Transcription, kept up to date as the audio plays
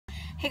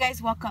Hey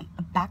guys, welcome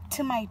back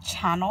to my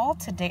channel.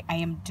 Today I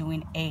am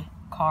doing a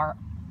car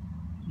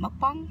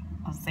mukbang.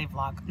 I'll say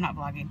vlog. I'm not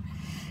vlogging.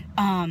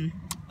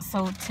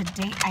 So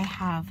today I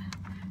have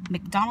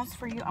McDonald's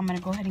for you. I'm gonna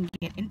go ahead and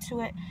get into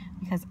it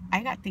because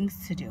I got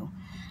things to do.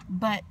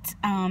 But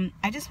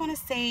I just want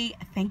to say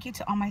thank you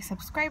to all my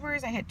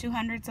subscribers. I hit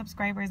 200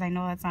 subscribers. I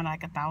know that's not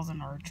like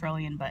 1,000 or a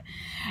trillion, but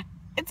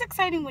it's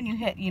exciting when you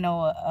hit, you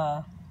know,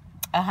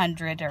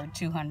 100 or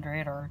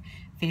 200 or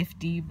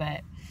 50.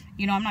 But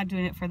you know, I'm not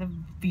doing it for the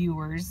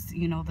viewers,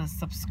 you know, the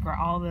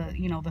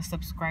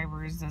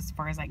subscribers as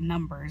far as like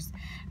numbers.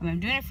 I mean, I'm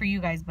doing it for you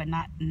guys, but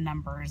not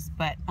numbers.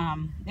 But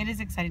it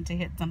is exciting to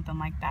hit something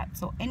like that.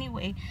 So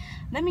anyway,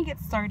 let me get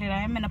started.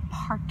 I am in a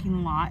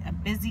parking lot, a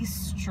busy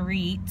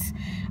street.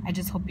 I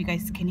just hope you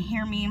guys can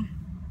hear me.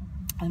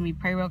 Let me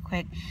pray real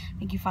quick.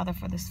 Thank you, Father,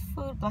 for this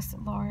food. Bless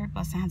it, Lord.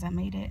 Bless the hands that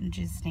made it. In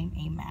Jesus' name,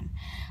 amen.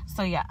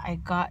 So yeah, I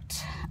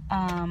got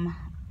a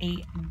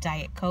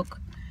Diet Coke.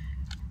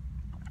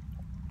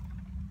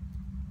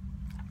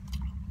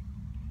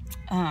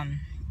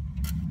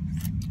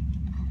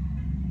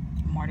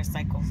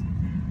 Motorcycles.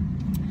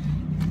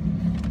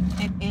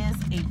 It is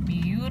a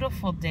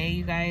beautiful day,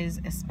 you guys,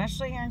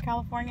 especially here in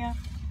California,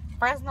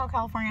 Fresno,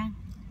 California.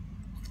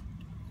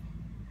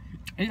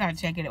 You gotta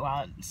check it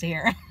while it's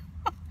here.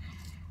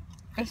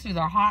 It's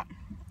either hot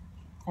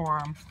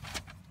or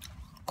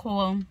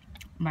cool,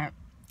 but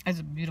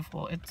it's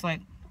beautiful. It's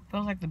like,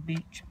 feels like the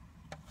beach.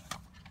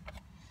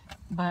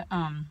 But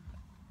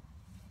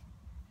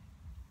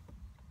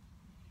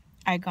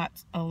I got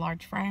a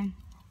large fry.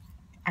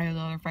 I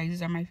love fries.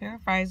 These are my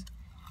favorite fries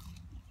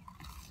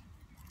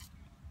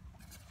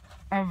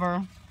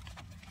ever.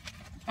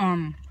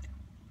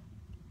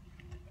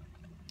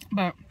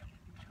 But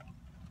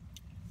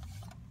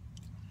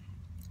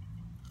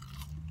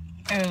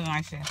it was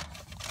nice here.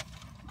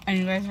 And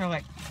you guys are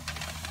like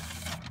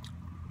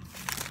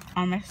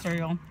on my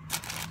cereal.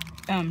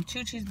 2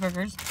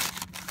 cheeseburgers.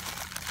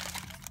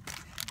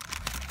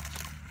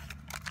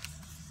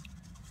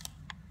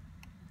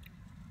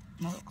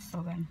 That looks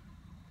so good.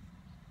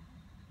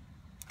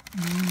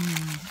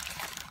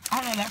 I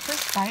don't know, that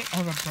first bite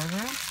of a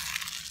burger,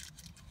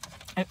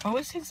 it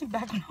always takes me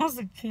back when I was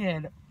a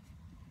kid.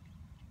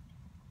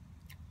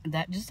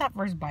 That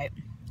first bite.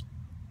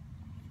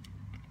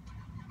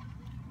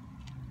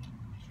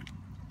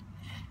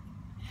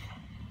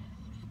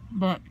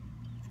 But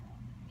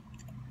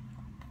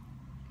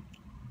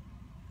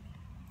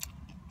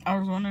I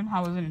was wondering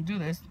how I was gonna do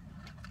this.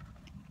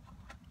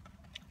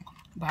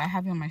 But I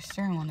have it on my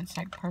steering wheel and it's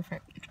like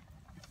perfect.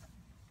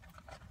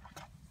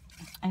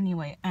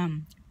 Anyway,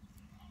 I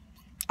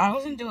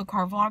was gonna do a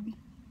car vlog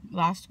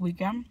last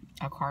weekend.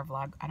 A car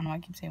vlog. I don't know why I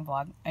keep saying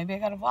vlog. Maybe I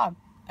got a vlog.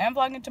 I am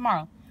vlogging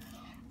tomorrow.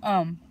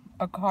 A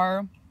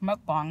car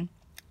mukbang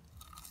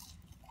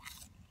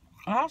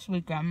last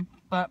weekend,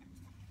 but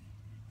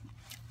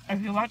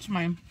if you watch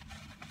my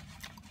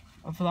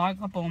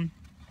vlog up on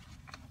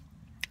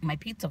my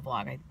pizza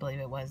vlog, I believe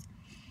it was,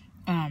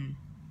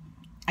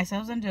 I said I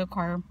was gonna do a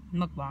car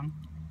mukbang.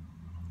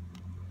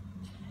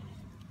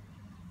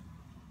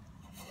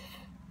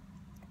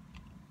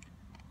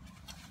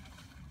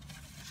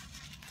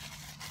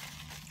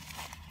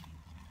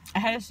 I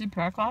had a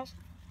CPR class,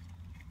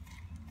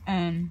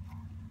 and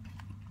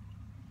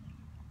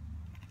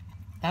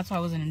that's why I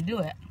was gonna do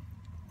it,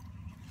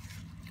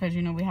 because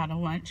you know we had a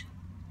lunch.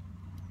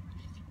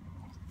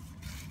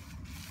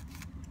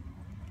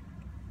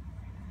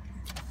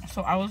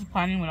 So I was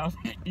planning what I was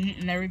gonna eat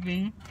and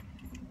everything.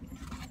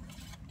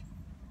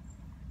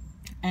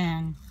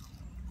 And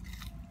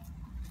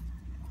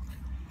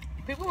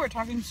people were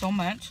talking so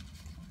much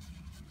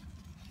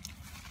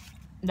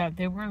that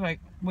they were like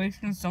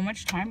wasting so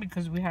much time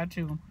because we had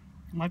to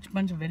watch a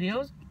bunch of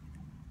videos.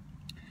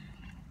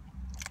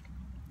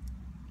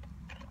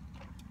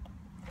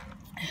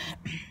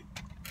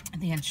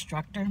 The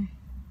instructor,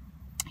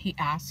 he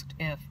asked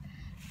if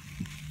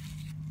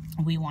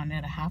we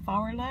wanted a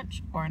half-hour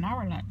lunch or an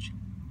hour lunch.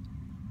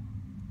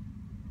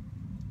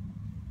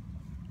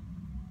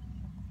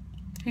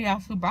 He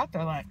asked who brought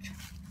their lunch.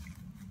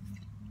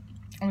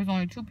 There was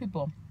only 2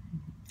 people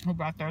who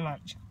brought their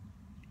lunch.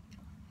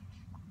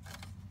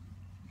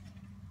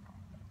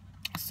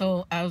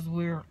 So as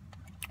we're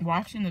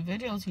watching the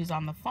videos, he's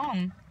on the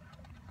phone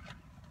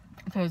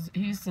because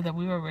he said that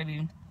we were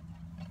already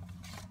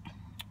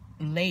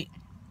late.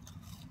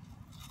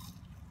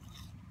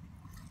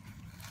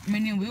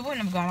 Meaning we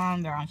wouldn't have got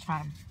on there on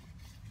time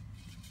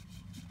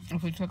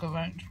if we took a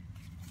lunch.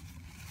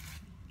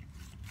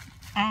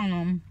 I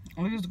don't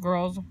know. These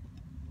girls,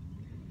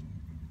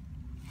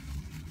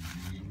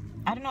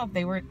 I don't know if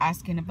they were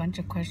asking a bunch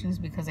of questions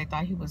because they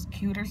thought he was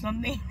cute or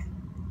something.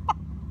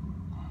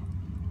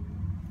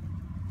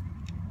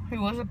 He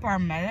was a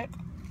paramedic,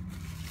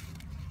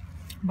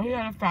 but he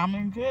had a family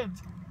and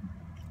kids.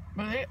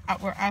 But they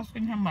were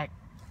asking him like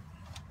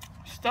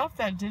stuff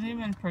that didn't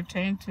even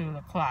pertain to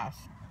the class.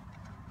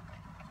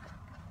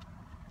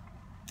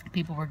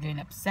 People were getting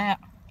upset,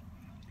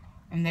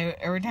 and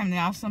every time they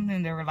asked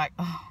something, they were like,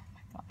 "Oh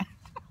my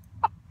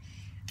God."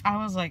 I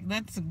was like,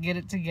 let's get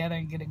it together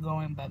and get it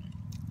going. But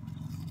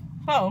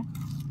so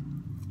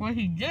what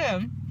he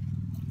did,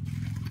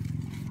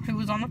 he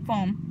was on the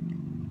phone.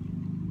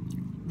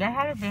 There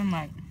had been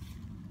like,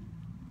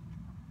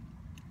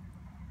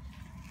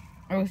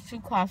 it was 2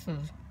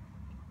 classes,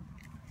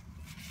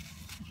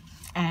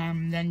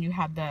 and then you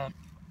had the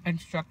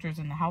instructors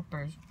and the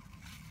helpers.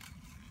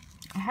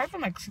 I had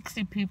been like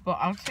 60 people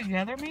all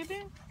together,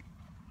 maybe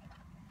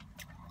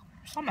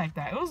something like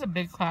that. It was a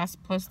big class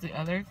plus the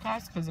other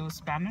class because it was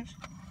Spanish.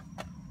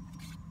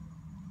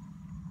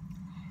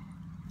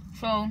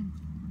 So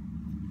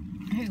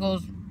he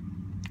goes,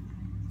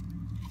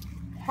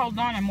 hold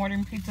on, I'm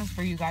ordering pizzas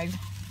for you guys.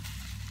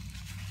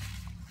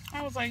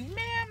 I was like,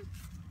 man,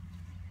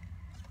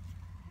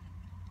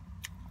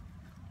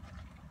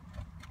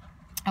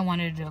 I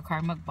wanted to do a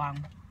car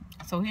mukbang.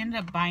 So he ended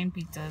up buying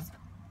pizzas.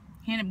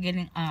 He ended up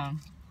getting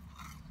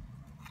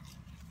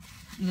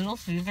Little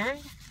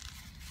Caesars.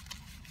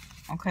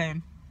 Okay.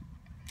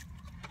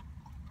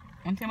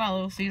 One thing about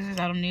Little Caesars,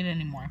 I don't need it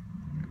anymore.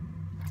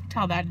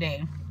 Till that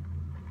day.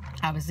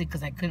 Obviously,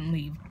 because I couldn't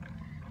leave.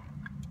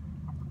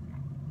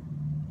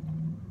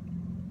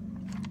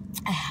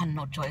 I had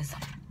no choice.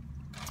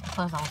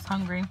 Plus, I was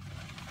hungry.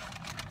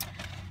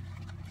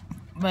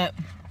 But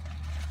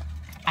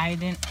I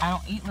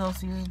don't eat Little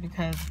Caesars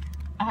because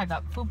I had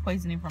got food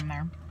poisoning from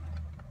there.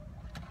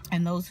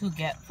 And those who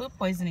get food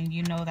poisoning,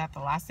 you know that the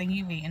last thing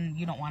you've eaten,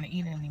 you don't want to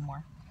eat it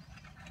anymore.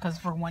 Because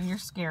for one, you're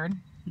scared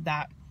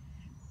that...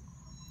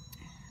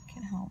 Look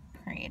at how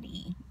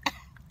pretty.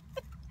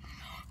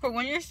 For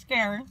one, you're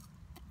scared.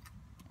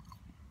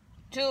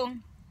 2,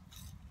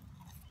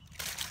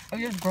 it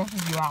just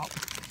grosses you out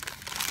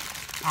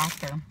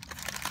after.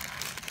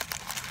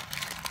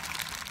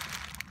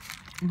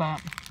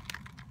 But,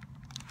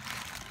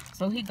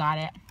 so he got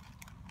it.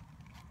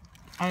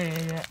 I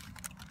ate it.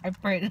 I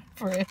prayed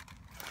for it.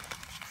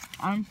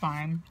 I'm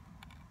fine.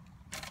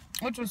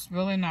 Which was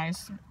really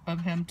nice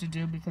of him to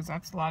do because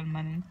that's a lot of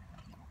money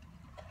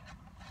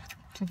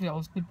to feed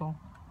those people.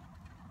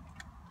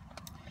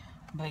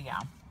 But yeah.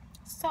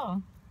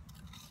 So,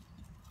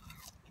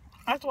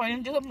 that's why I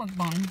didn't do a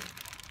mukbang.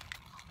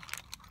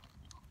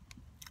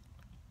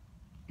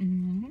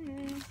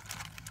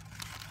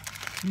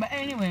 But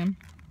anyway.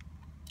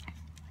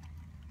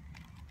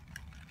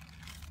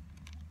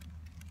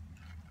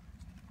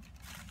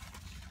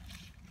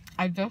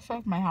 I just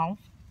left my house.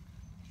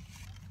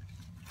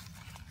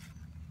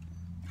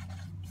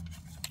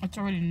 It's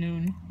already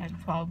noon,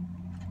 like 12.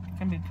 It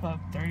can be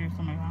 12:30 or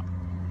something like that.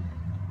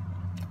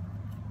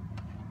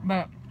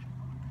 But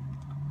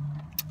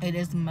it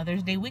is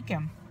Mother's Day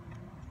weekend.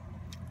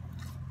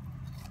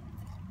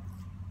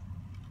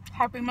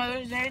 Happy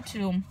Mother's Day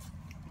to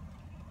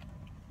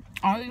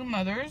all you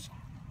mothers.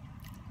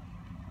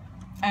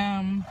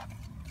 I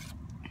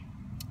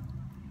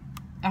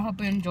hope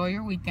you enjoy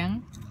your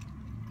weekend.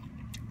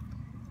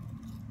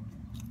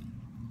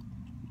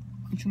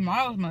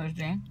 Tomorrow's Mother's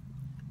Day.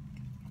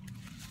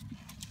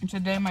 And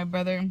today my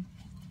brother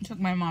took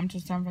my mom to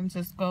San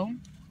Francisco.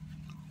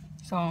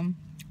 So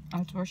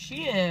that's where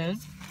she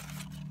is.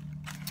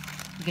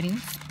 Getting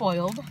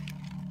spoiled.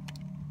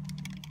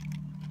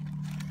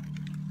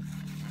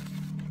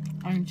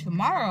 And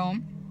tomorrow,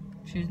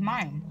 she's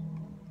mine.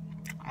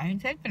 I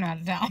ain't taking her out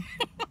of town.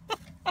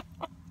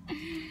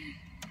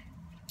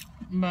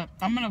 But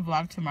I'm gonna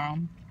vlog tomorrow.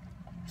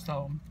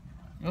 So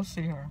you'll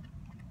see her.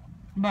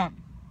 But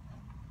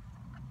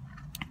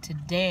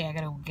today I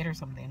gotta go get her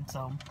something.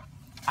 So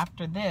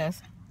after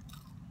this,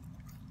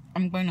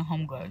 I'm going to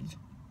Home Goods.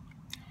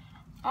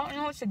 I don't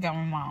know what to get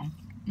my mom.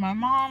 My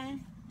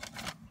mom,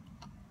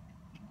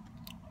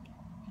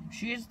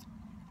 she's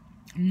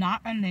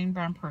not a name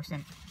brand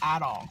person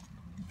at all.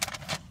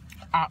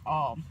 At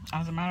all.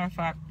 As a matter of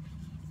fact,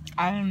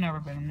 I have never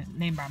been a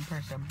name brand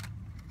person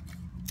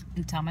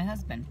until my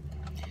husband.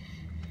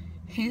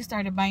 He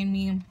started buying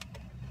me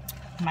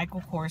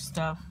Michael Kors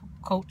stuff,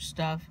 Coach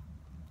stuff.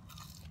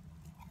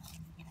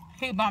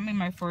 He bought me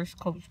my first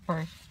Coach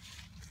purse,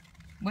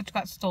 which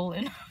got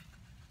stolen.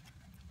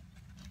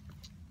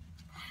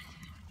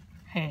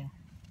 Hey,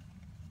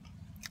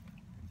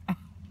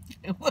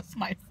 it was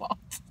my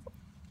fault.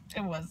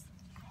 It was.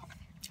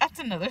 That's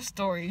another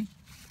story.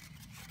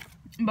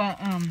 But,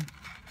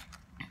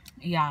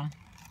 yeah.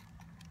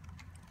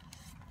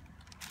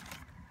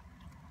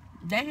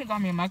 Then he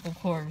got me a Michael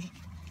Kors.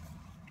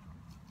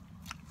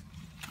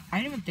 I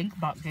didn't even think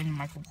about getting a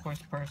Michael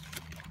Kors purse.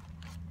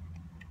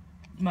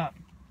 But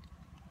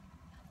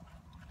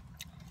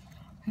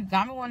he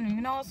got me one, and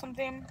you know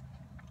something?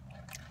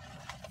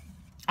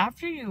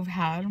 After you've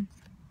had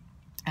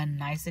a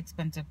nice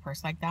expensive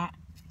purse like that,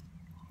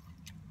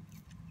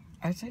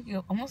 it's like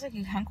you almost like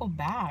you can't go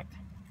back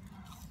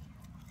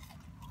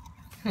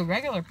to a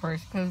regular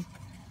purse because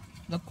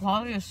the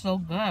quality is so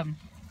good.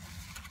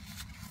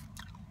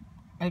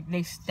 Like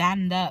they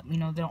stand up, you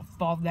know, they don't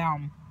fall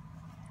down.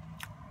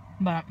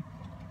 But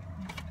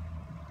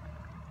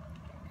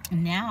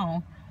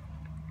now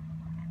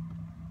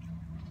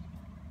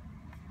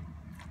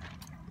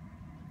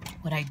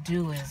what I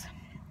do is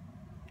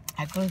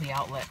I go to the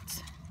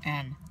outlets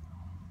and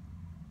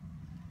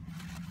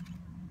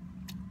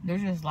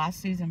there's just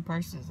last season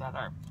purses that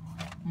are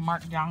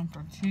marked down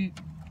for cheap.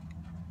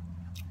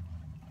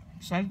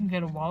 So I can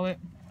get a wallet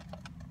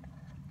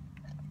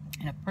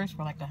and a purse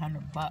for like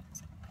 $100.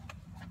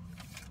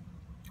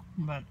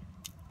 But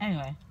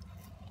anyway,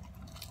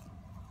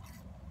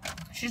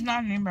 she's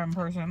not an inbound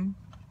person.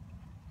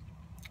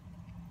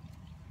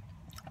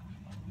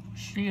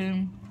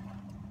 She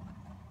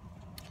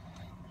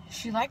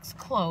likes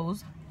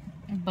clothes,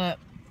 but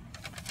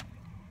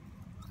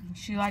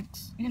she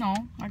likes, you know,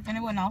 like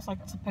anyone else,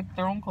 likes to pick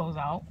their own clothes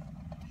out.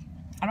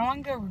 I don't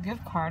want to give her a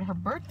gift card. Her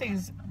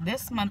birthday's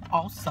this month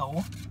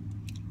also.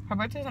 Her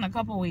birthday's in a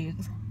couple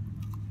weeks.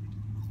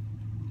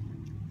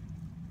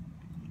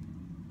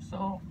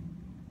 So,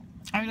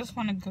 I just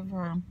want to give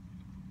her,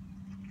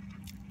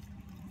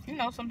 you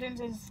know, something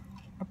to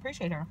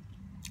appreciate her.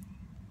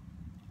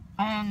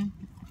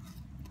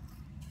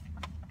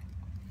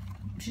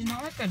 She's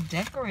not like a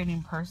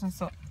decorating person,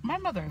 so my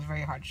mother is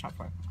very hard to shop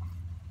for.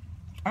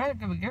 I gotta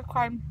give a gift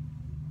card,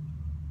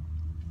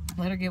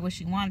 let her get what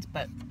she wants,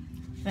 but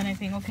then I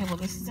think, okay, well,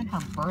 this isn't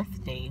her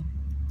birthday.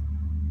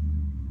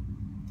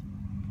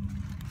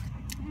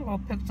 I'm gonna go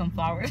pick some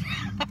flowers.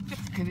 I'm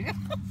just kidding.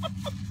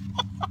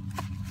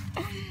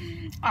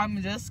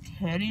 I'm just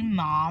kidding,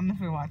 Mom, if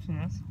you're watching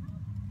this.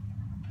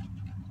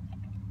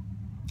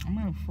 I'm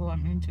gonna fool,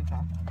 I'm in too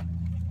fast.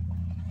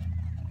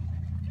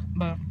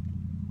 But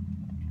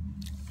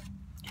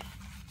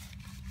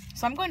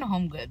so I'm going to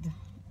Home Goods.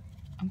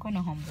 I'm going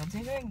to Home Goods.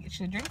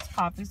 She drinks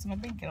coffee, so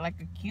maybe get like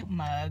a cute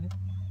mug.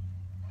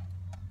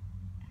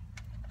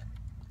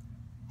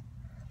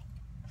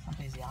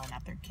 Somebody's yelling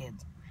at their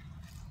kids.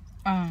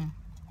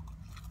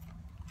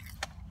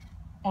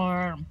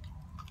 Or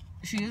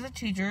she is a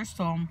teacher,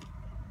 so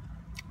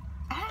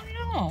I don't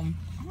know.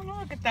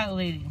 Look at that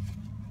lady.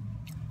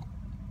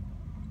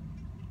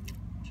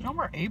 She don't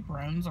wear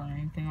aprons or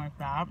anything like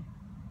that.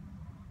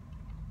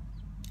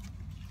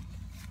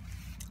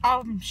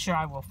 I'm sure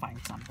I will find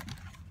something.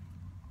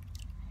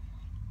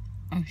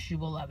 And she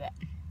will love it.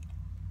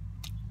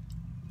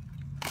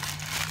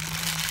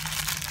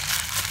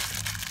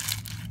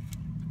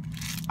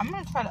 I'm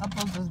going to try to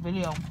upload this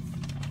video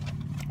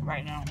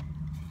right now.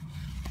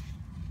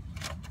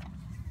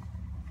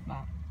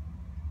 But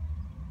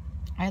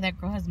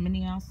that girl has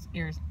Minnie Mouse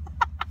ears.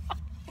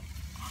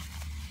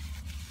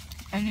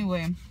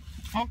 Anyway,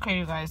 okay,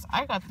 you guys,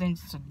 I got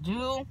things to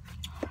do.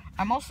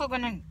 I'm also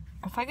going to,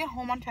 if I get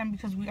home on time,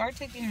 because we are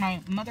taking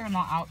my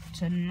mother-in-law out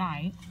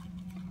tonight.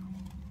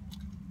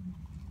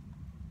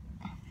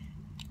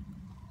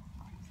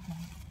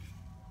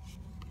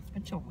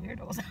 Bunch of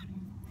weirdos.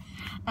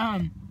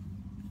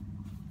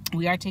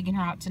 We are taking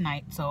her out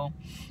tonight, so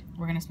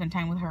we're gonna spend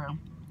time with her,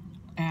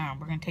 and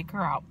we're gonna take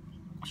her out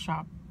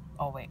shop.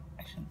 Oh wait,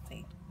 I shouldn't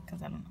say,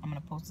 because I'm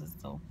gonna post this,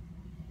 so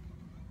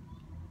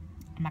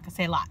I'm not gonna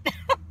say a lot,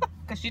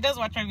 because she does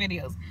watch my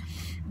videos.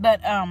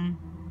 But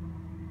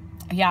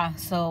yeah,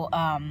 so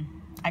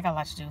I got a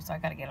lot to do, so I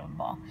gotta get on the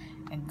ball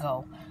and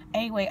go.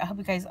 Anyway, I hope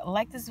you guys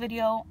like this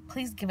video.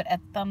 Please give it a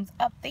thumbs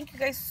up. Thank you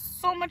guys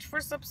so much for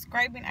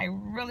subscribing. I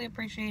really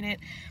appreciate it.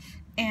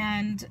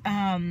 And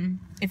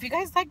if you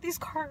guys like these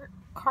car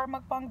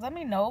mukbangs, let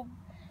me know.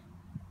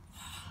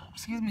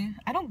 Excuse me,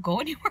 I don't go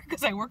anywhere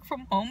because I work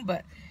from home,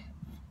 but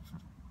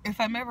if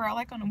I'm ever out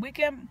like on a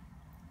weekend,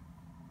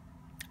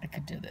 I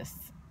could do this.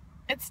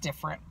 It's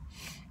different.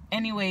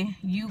 Anyway,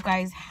 you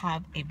guys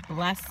have a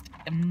blessed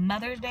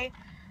Mother's Day.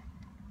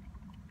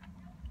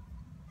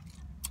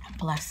 A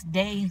blessed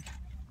day.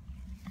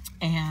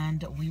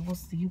 And we will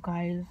see you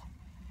guys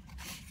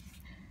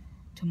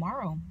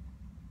tomorrow.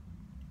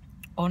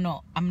 Oh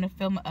no, I'm going to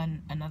film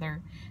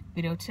another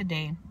video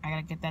today. I got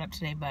to get that up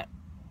today, but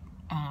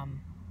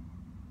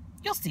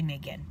you'll see me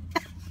again.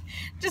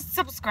 Just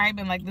subscribe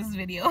and like this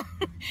video.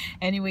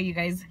 Anyway, you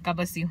guys, God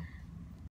bless you.